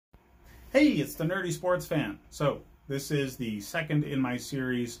Hey, it's the Nerdy Sports Fan. So, this is the second in my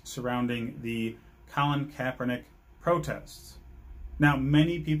series surrounding the Colin Kaepernick protests. Now,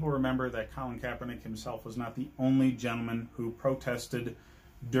 many people remember that Colin Kaepernick himself was not the only gentleman who protested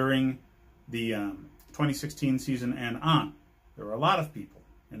during the 2016 season and on. There were a lot of people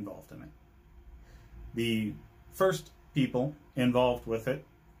involved in it. The first people involved with it,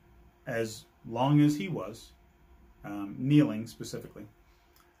 as long as he was, kneeling specifically,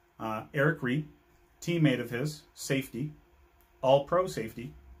 Eric Reed, teammate of his, safety, all-pro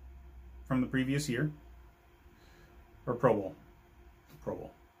safety from the previous year, or Pro Bowl.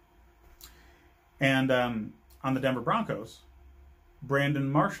 And on the Denver Broncos,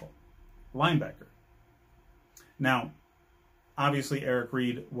 Brandon Marshall, linebacker. Now, obviously Eric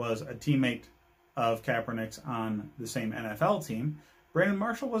Reed was a teammate of Kaepernick's on the same NFL team. Brandon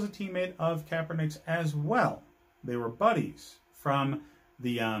Marshall was a teammate of Kaepernick's as well. They were buddies from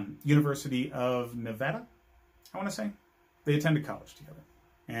the University of Nevada, I want to say. They attended college together.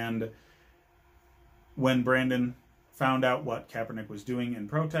 And when Brandon found out what Kaepernick was doing in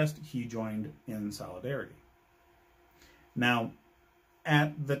protest, he joined in solidarity. Now,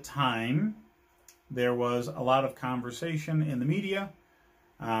 at the time, there was a lot of conversation in the media,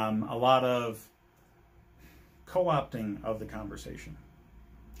 a lot of co-opting of the conversation.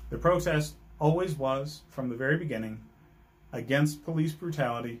 The protest always was, from the very beginning, against police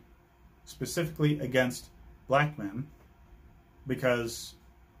brutality, specifically against black men, because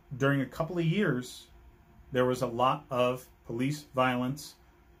during a couple of years, there was a lot of police violence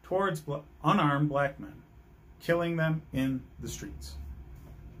towards unarmed black men, killing them in the streets.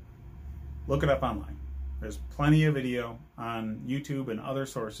 Look it up online. There's plenty of video on YouTube and other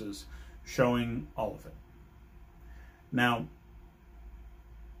sources showing all of it. Now,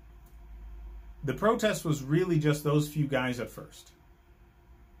 the protest was really just those few guys at first.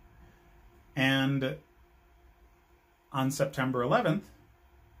 And on September 11th,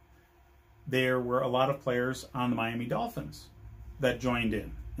 there were a lot of players on the Miami Dolphins that joined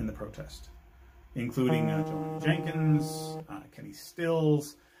in the protest, including Jonah Jenkins, Kenny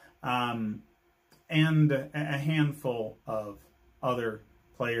Stills, and a handful of other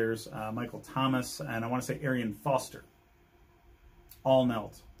players, Michael Thomas, and I want to say Arian Foster, all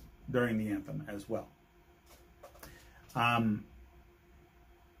knelt during the anthem as well.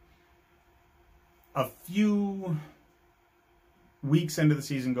 A few weeks into the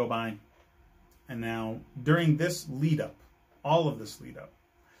season go by, and now during this lead-up, all of this lead-up,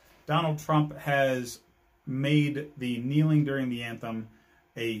 Donald Trump has made the kneeling during the anthem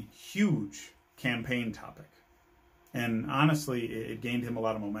a huge campaign topic. And honestly, it gained him a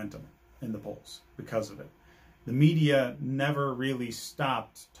lot of momentum in the polls because of it. The media never really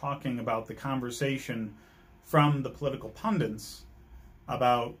stopped talking about the conversation from the political pundits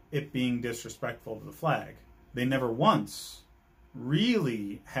about it being disrespectful to the flag. They never once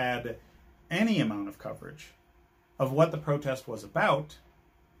really had any amount of coverage of what the protest was about,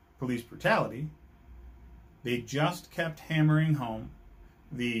 police brutality. They just kept hammering home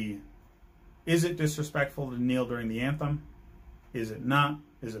is it disrespectful to kneel during the anthem? Is it not?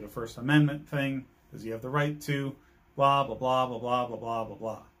 Is it a First Amendment thing? Does he have the right to? Blah, blah, blah, blah, blah, blah, blah, blah,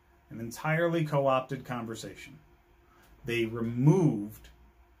 blah. An entirely co-opted conversation. They removed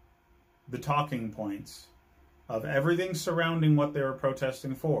the talking points of everything surrounding what they were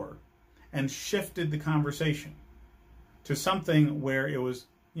protesting for and shifted the conversation to something where it was,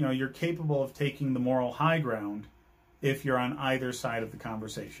 you're capable of taking the moral high ground if you're on either side of the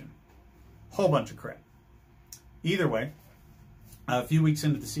conversation. Whole bunch of crap. Either way, a few weeks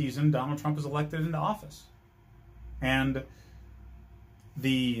into the season, Donald Trump is elected into office. And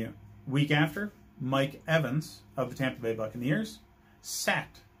the week after, Mike Evans of the Tampa Bay Buccaneers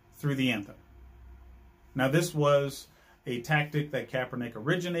sat through the anthem. Now, this was a tactic that Kaepernick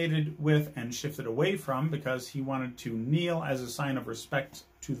originated with and shifted away from because he wanted to kneel as a sign of respect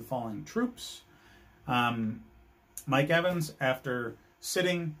to the fallen troops. Mike Evans, after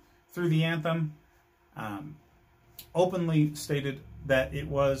sitting through the anthem, openly stated that it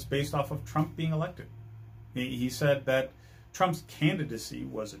was based off of Trump being elected. He said that Trump's candidacy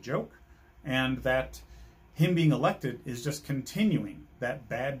was a joke and that him being elected is just continuing that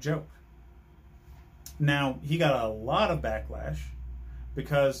bad joke. Now, he got a lot of backlash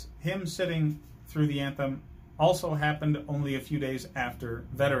because him sitting through the anthem also happened only a few days after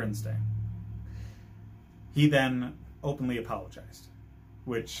Veterans Day. He then openly apologized,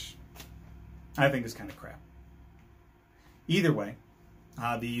 which I think is kind of crap. Either way,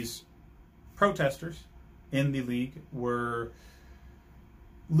 these protesters in the league were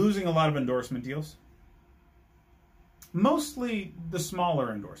losing a lot of endorsement deals. Mostly the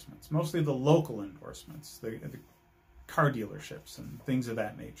smaller endorsements, mostly the local endorsements, the car dealerships and things of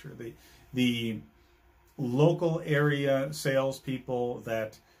that nature. The local area salespeople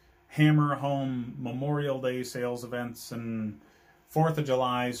that hammer home Memorial Day sales events and 4th of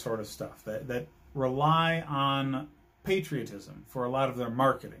July sort of stuff, that rely on patriotism for a lot of their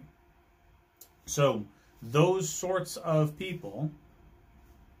marketing. So those sorts of people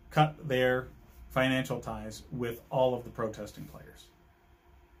cut their financial ties with all of the protesting players.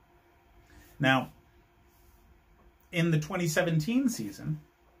 Now, in the 2017 season,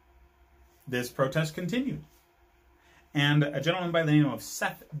 this protest continued. And a gentleman by the name of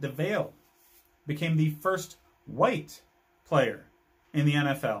Seth DeVale became the first white player in the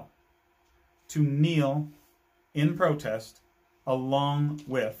NFL to kneel in protest along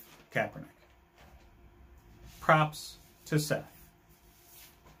with Kaepernick. Props to Seth.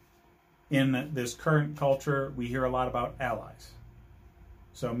 In this current culture, we hear a lot about allies.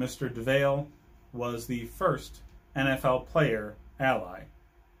 So Mr. DeVale was the first NFL player ally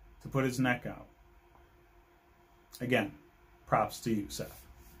to put his neck out. Again, props to you, Seth.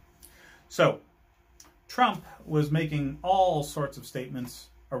 So, Trump was making all sorts of statements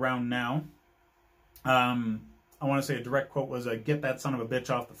around now. I want to say a direct quote was, "Get that son of a bitch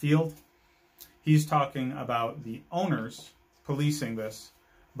off the field." He's talking about the owners policing this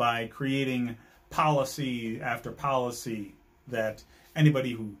by creating policy after policy that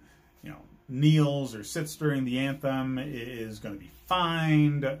anybody who, kneels or sits during the anthem is going to be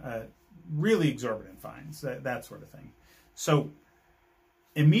fined, really exorbitant fines, that sort of thing. So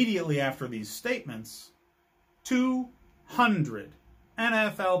immediately after these statements, 200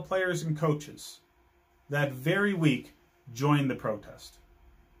 NFL players and coaches that very week joined the protest.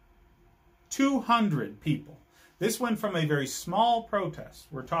 200 people. This went from a very small protest,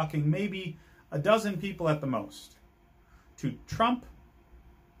 we're talking maybe a dozen people at the most, to Trump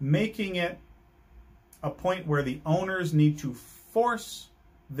making it a point where the owners need to force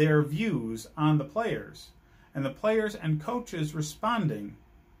their views on the players, and the players and coaches responding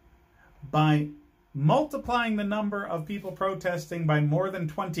by multiplying the number of people protesting by more than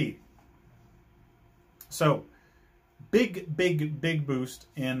 20. So, big boost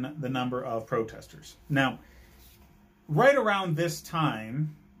in the number of protesters. Now, right around this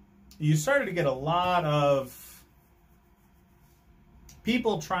time, you started to get a lot of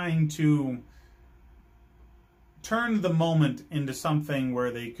people trying to turn the moment into something where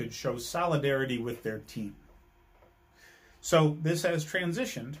they could show solidarity with their team. So this has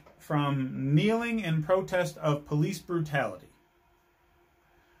transitioned from kneeling in protest of police brutality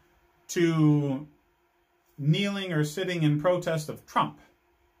to kneeling or sitting in protest of Trump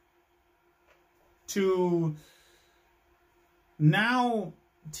to now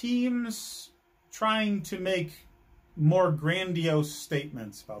teams trying to make more grandiose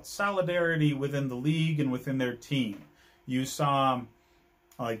statements about solidarity within the league and within their team. You saw,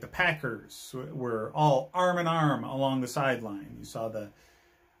 like, the Packers were all arm in arm along the sideline. You saw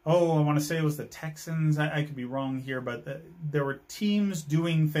I want to say it was the Texans. I could be wrong here, but there were teams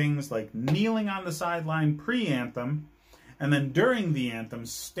doing things like kneeling on the sideline pre-anthem, and then during the anthem,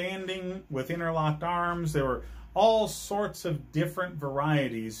 standing with interlocked arms. There were all sorts of different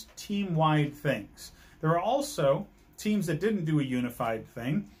varieties, team-wide things. There were also teams that didn't do a unified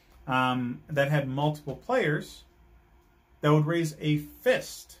thing, that had multiple players that would raise a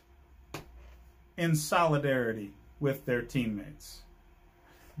fist in solidarity with their teammates.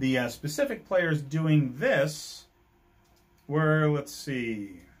 The specific players doing this were, let's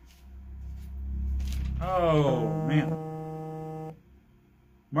see. Oh, man.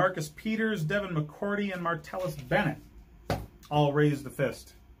 Marcus Peters, Devin McCourty, and Martellus Bennett all raised the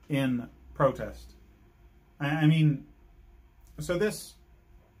fist in protest. I mean, so this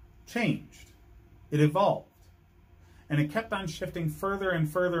changed. It evolved. And it kept on shifting further and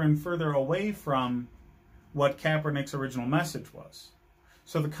further and further away from what Kaepernick's original message was.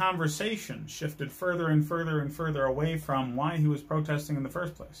 So the conversation shifted further and further and further away from why he was protesting in the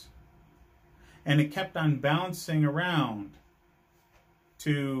first place. And it kept on bouncing around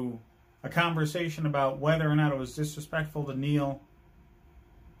to a conversation about whether or not it was disrespectful to kneel,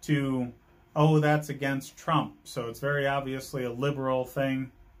 to, oh, that's against Trump, so it's very obviously a liberal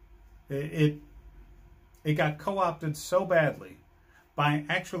thing. It got co-opted so badly by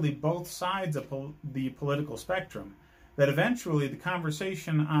actually both sides of the political spectrum that eventually the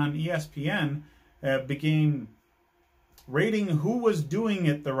conversation on ESPN began rating who was doing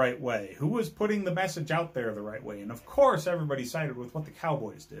it the right way, who was putting the message out there the right way. And of course, everybody sided with what the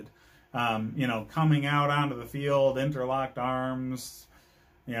Cowboys did. Coming out onto the field, interlocked arms,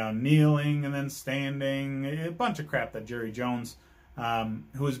 kneeling and then standing, a bunch of crap that Jerry Jones,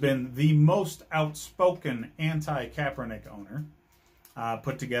 who has been the most outspoken anti-Kaepernick owner,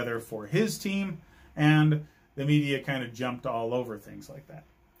 put together for his team, and the media kind of jumped all over things like that.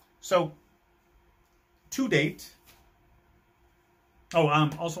 So, to date,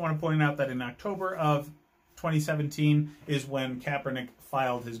 also want to point out that in October of 2017 is when Kaepernick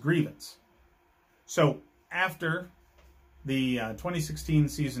filed his grievance. So, after the 2016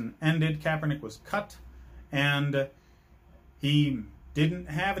 season ended, Kaepernick was cut, and he didn't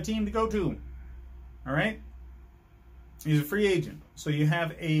have a team to go to. All right? He's a free agent. So you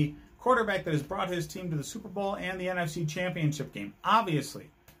have a quarterback that has brought his team to the Super Bowl and the NFC Championship game.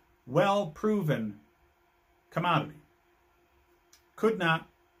 Obviously, well-proven commodity. Could not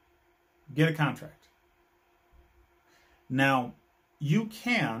get a contract. Now, you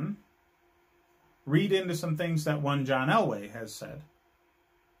can read into some things that one John Elway has said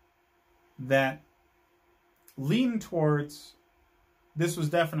that lean towards this was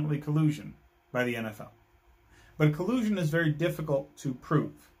definitely collusion by the NFL. But collusion is very difficult to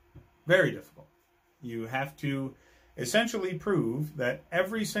prove. Very difficult. You have to essentially prove that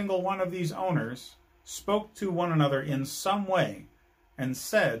every single one of these owners spoke to one another in some way and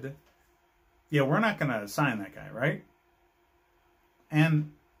said, yeah, we're not going to sign that guy, right?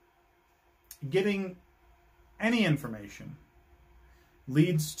 And getting any information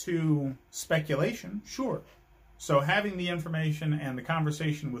leads to speculation, sure. So having the information and the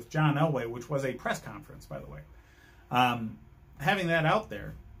conversation with John Elway, which was a press conference, by the way, having that out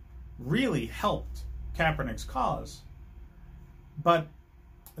there really helped Kaepernick's cause. But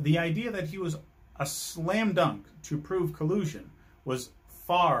the idea that he was a slam dunk to prove collusion was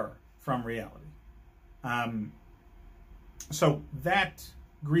far from reality. So that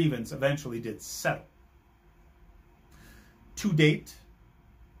grievance eventually did settle. To date,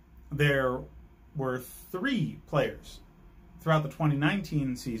 there were 3 players throughout the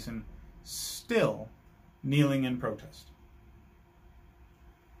 2019 season still kneeling in protest.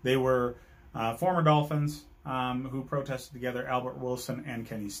 They were former Dolphins who protested together, Albert Wilson and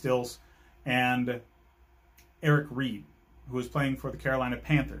Kenny Stills, and Eric Reed, who was playing for the Carolina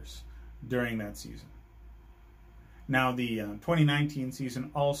Panthers during that season. Now, the 2019 season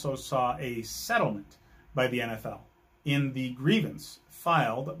also saw a settlement by the NFL in the grievance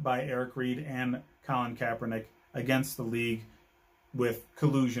filed by Eric Reed and Colin Kaepernick against the league, with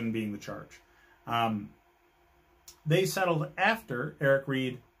collusion being the charge. They settled after Eric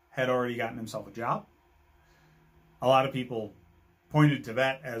Reed had already gotten himself a job. A lot of people pointed to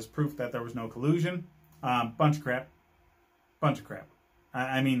that as proof that there was no collusion. Bunch of crap. Bunch of crap.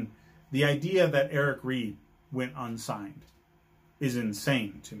 I mean, the idea that Eric Reed went unsigned is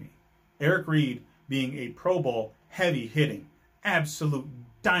insane to me. Eric Reed, being a Pro Bowl heavy-hitting, absolute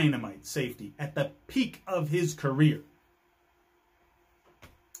dynamite safety at the peak of his career,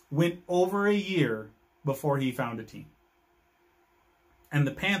 went over a year before he found a team. And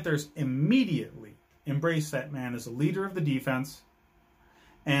the Panthers immediately embraced that man as a leader of the defense,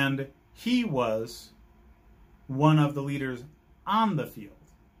 and he was one of the leaders on the field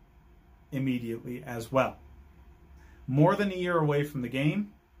immediately as well. More than a year away from the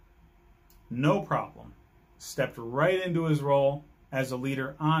game, no problem. Stepped right into his role as a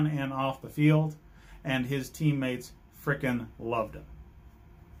leader on and off the field, and his teammates frickin' loved him.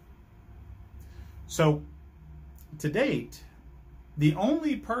 So, to date, the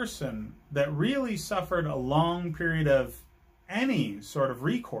only person that really suffered a long period of any sort of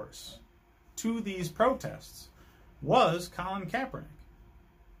recourse to these protests was Colin Kaepernick.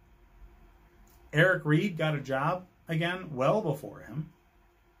 Eric Reed got a job again well before him.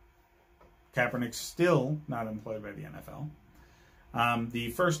 Kaepernick's still not employed by the NFL.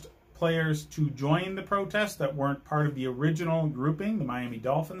 The first players to join the protest that weren't part of the original grouping, the Miami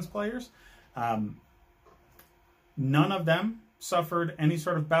Dolphins players, none of them suffered any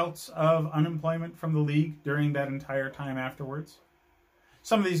sort of bouts of unemployment from the league during that entire time afterwards.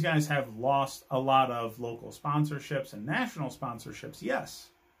 Some of these guys have lost a lot of local sponsorships and national sponsorships, yes.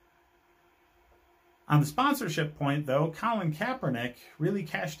 On the sponsorship point, though, Colin Kaepernick really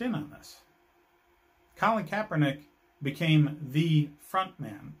cashed in on this. Colin Kaepernick became the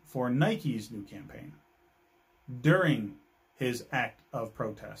frontman for Nike's new campaign during his act of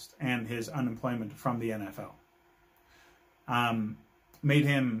protest and his unemployment from the NFL. Made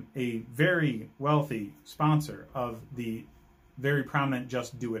him a very wealthy sponsor of the very prominent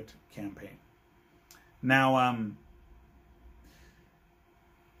Just Do It campaign. Now,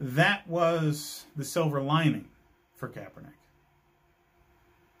 that was the silver lining for Kaepernick.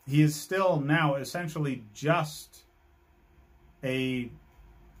 He is still now essentially just a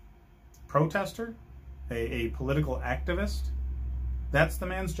protester, a political activist, that's the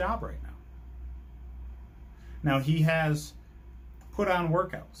man's job right now. Now, he has put on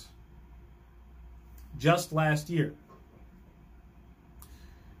workouts. Just last year,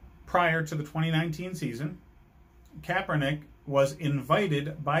 prior to the 2019 season, Kaepernick was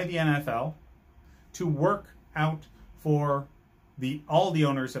invited by the NFL to work out for all the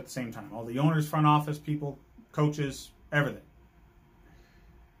owners at the same time. All the owners, front office people, coaches, everything.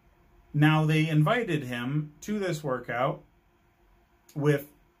 Now, they invited him to this workout with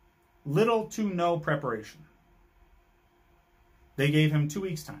little to no preparation. They gave him 2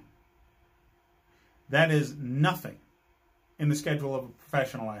 weeks' time. That is nothing in the schedule of a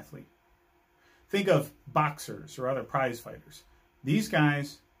professional athlete. Think of boxers or other prize fighters. These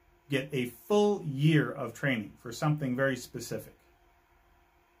guys get a full year of training for something very specific.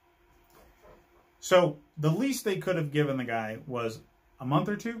 So the least they could have given the guy was a month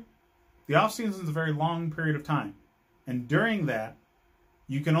or two. The offseason is a very long period of time. And during that,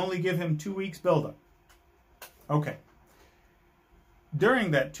 you can only give him 2 weeks buildup. Okay.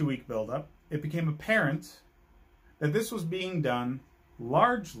 During that 2-week buildup, it became apparent that this was being done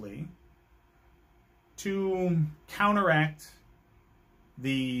largely to counteract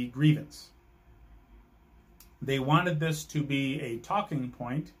the grievance. They wanted this to be a talking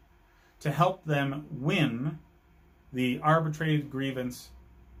point to help them win the arbitrated grievance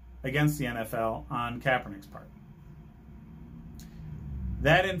against the NFL on Kaepernick's part.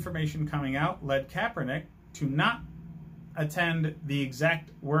 That information coming out led Kaepernick to not attend the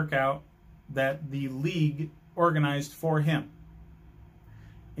exact workout that the league organized for him.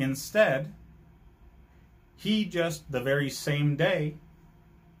 Instead, he just, the very same day,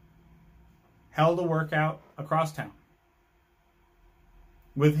 held a workout across town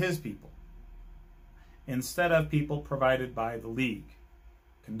with his people, instead of people provided by the league,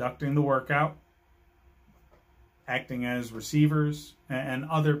 conducting the workout, acting as receivers, and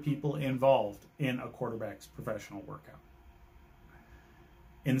other people involved in a quarterback's professional workout.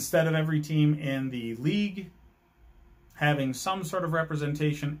 Instead of every team in the league having some sort of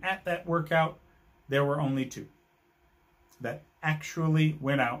representation at that workout, there were only 2 that actually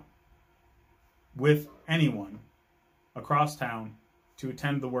went out with anyone across town to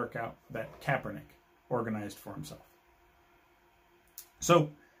attend the workout that Kaepernick organized for himself.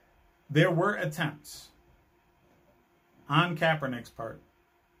 So there were attempts on Kaepernick's part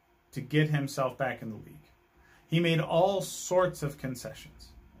to get himself back in the league. He made all sorts of concessions.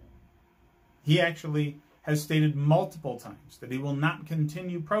 He actually has stated multiple times that he will not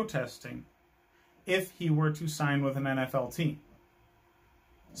continue protesting if he were to sign with an NFL team.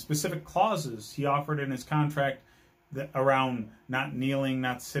 Specific clauses he offered in his contract around not kneeling,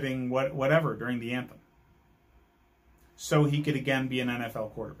 not sitting, whatever during the anthem, so he could again be an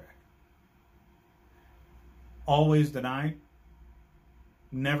NFL quarterback. Always denied,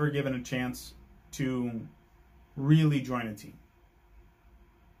 never given a chance to really join a team.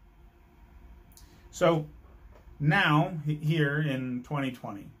 So now, here in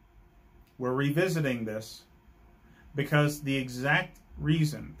 2020, we're revisiting this because the exact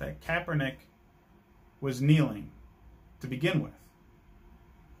reason that Kaepernick was kneeling to begin with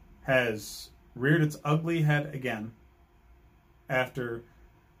has reared its ugly head again after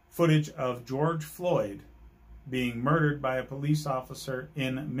footage of George Floyd being murdered by a police officer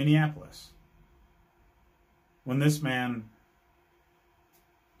in Minneapolis, when this man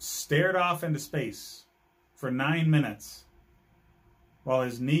stared off into space for 9 minutes while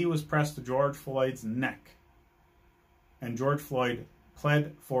his knee was pressed to George Floyd's neck, and George Floyd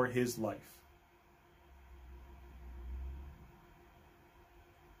pled for his life.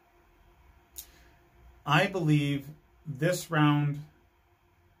 I believe this round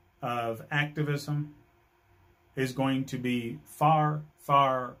of activism is going to be far,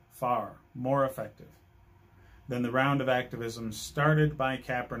 far, far more effective than the round of activism started by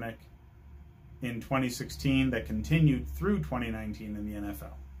Kaepernick in 2016 that continued through 2019 in the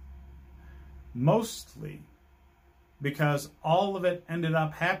NFL. Mostly because all of it ended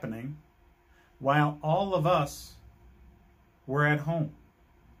up happening while all of us were at home.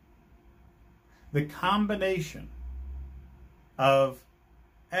 The combination of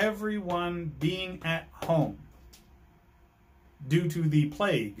everyone being at home due to the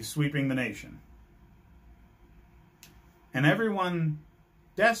plague sweeping the nation, and everyone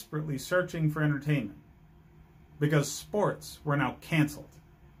desperately searching for entertainment because sports were now canceled,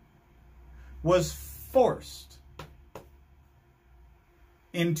 was forced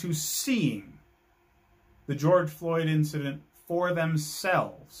into seeing the George Floyd incident for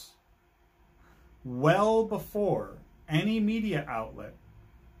themselves well before any media outlet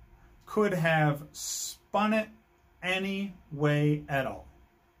could have spun it any way at all,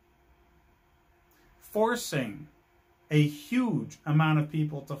 forcing a huge amount of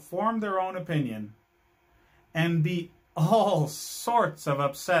people to form their own opinion and be all sorts of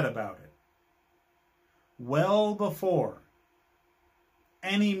upset about it, well before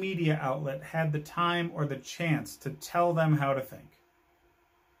any media outlet had the time or the chance to tell them how to think.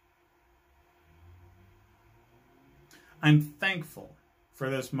 I'm thankful for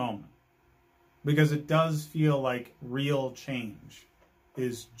this moment, because it does feel like real change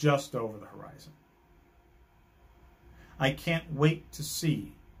is just over the horizon. I can't wait to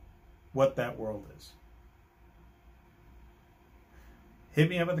see what that world is. Hit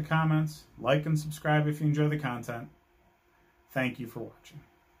me up in the comments, like and subscribe if you enjoy the content. Thank you for watching.